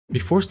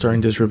Before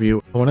starting this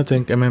review, I want to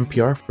thank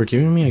MMPR for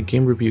giving me a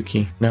game review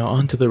key. Now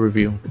on to the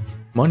review.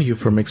 Mon-Yu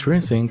from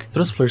Experiencing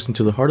thrusts players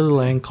into the heart of the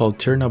land called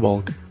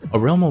Tir-Na-Balg, a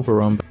realm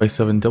overrun by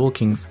 7 devil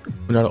kings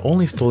who not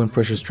only stolen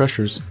precious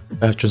treasures,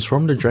 but have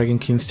transformed the Dragon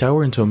King's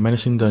tower into a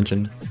menacing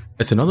dungeon.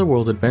 As an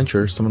otherworld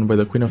adventurer summoned by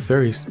the Queen of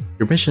Fairies,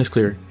 your mission is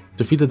clear: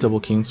 defeat the devil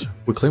kings,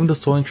 reclaim the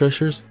stolen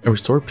treasures, and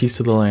restore peace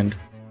to the land.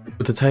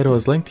 With the title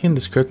as lengthy and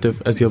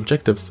descriptive as the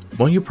objectives,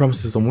 Mon-Yu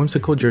promises a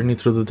whimsical journey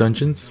through the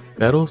dungeons,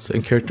 battles,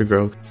 and character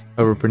growth.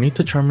 However, beneath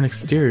the charming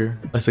exterior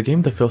lies a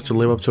game that fails to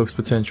live up to its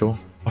potential,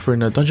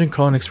 offering a dungeon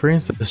crawling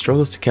experience that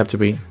struggles to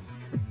captivate.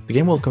 The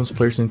game welcomes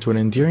players into an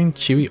endearing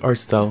chibi art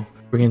style,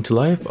 bringing to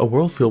life a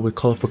world filled with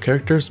colorful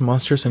characters,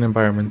 monsters, and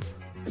environments.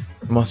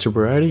 The monster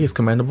variety is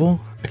commendable,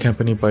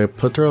 accompanied by a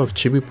plethora of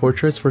chibi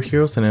portraits for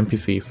heroes and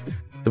NPCs.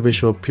 The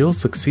visual appeal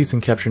succeeds in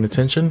capturing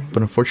attention,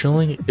 but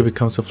unfortunately, it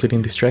becomes a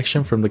fleeting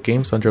distraction from the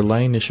game's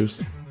underlying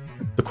issues.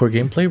 The core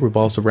gameplay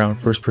revolves around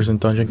first-person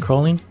dungeon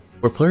crawling,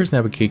 where players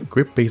navigate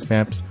grid-based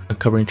maps,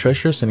 uncovering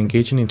treasures and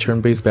engaging in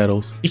turn-based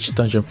battles. Each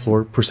dungeon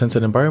floor presents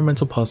an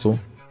environmental puzzle,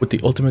 with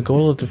the ultimate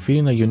goal of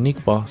defeating a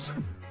unique boss.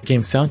 The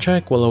game's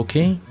soundtrack, while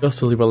okay, fails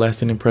to leave a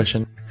lasting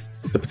impression.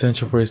 The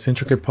potential for its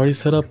intricate party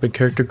setup and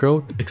character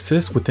growth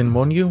exists within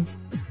Mon-Yu.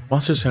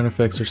 Monster sound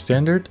effects are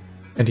standard,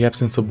 and the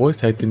absence of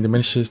voice acting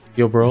diminishes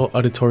the overall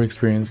auditory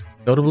experience.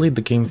 Notably,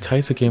 the game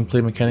ties the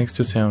gameplay mechanics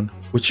to sound,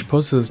 which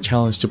poses a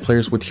challenge to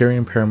players with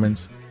hearing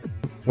impairments.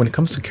 When it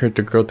comes to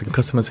character growth and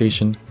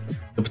customization,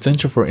 the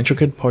potential for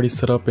intricate party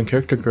setup and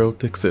character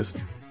growth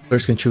exists.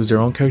 Players can choose their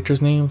own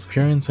character's names,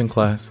 appearance, and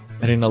class,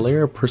 adding a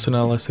layer of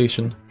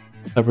personalization.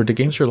 However, the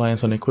game's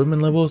reliance on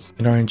equipment levels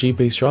and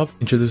RNG-based drops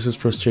introduces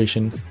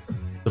frustration.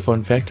 The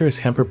fun factor is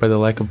hampered by the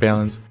lack of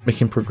balance,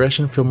 making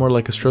progression feel more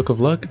like a stroke of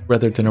luck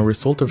rather than a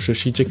result of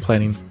strategic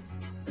planning.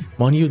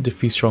 Mon-Yu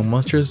defeats strong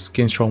monsters,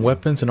 gains strong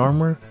weapons and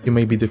armor. You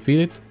may be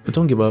defeated, but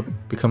don't give up,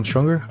 become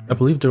stronger. I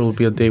believe there will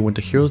be a day when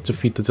the heroes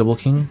defeat the Devil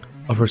King,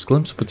 offers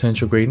glimpse of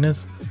potential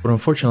greatness, but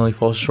unfortunately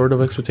falls short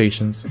of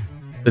expectations.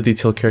 The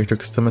detailed character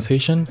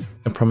customization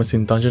and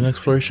promising dungeon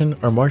exploration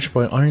are marked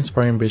by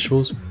uninspiring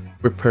visuals,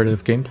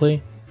 repetitive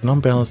gameplay, and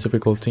unbalanced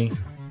difficulty.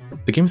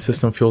 The game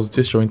system feels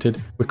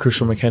disjointed, with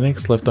crucial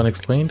mechanics left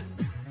unexplained.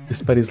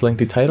 Despite its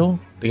lengthy title,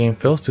 the game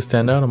fails to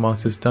stand out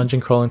amongst its dungeon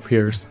crawling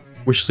peers,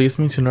 which leads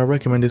me to not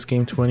recommend this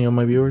game to any of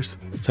my viewers,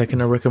 so I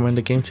cannot recommend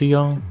a game to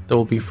y'all that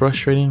will be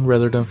frustrating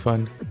rather than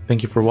fun.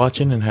 Thank you for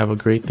watching and have a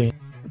great day.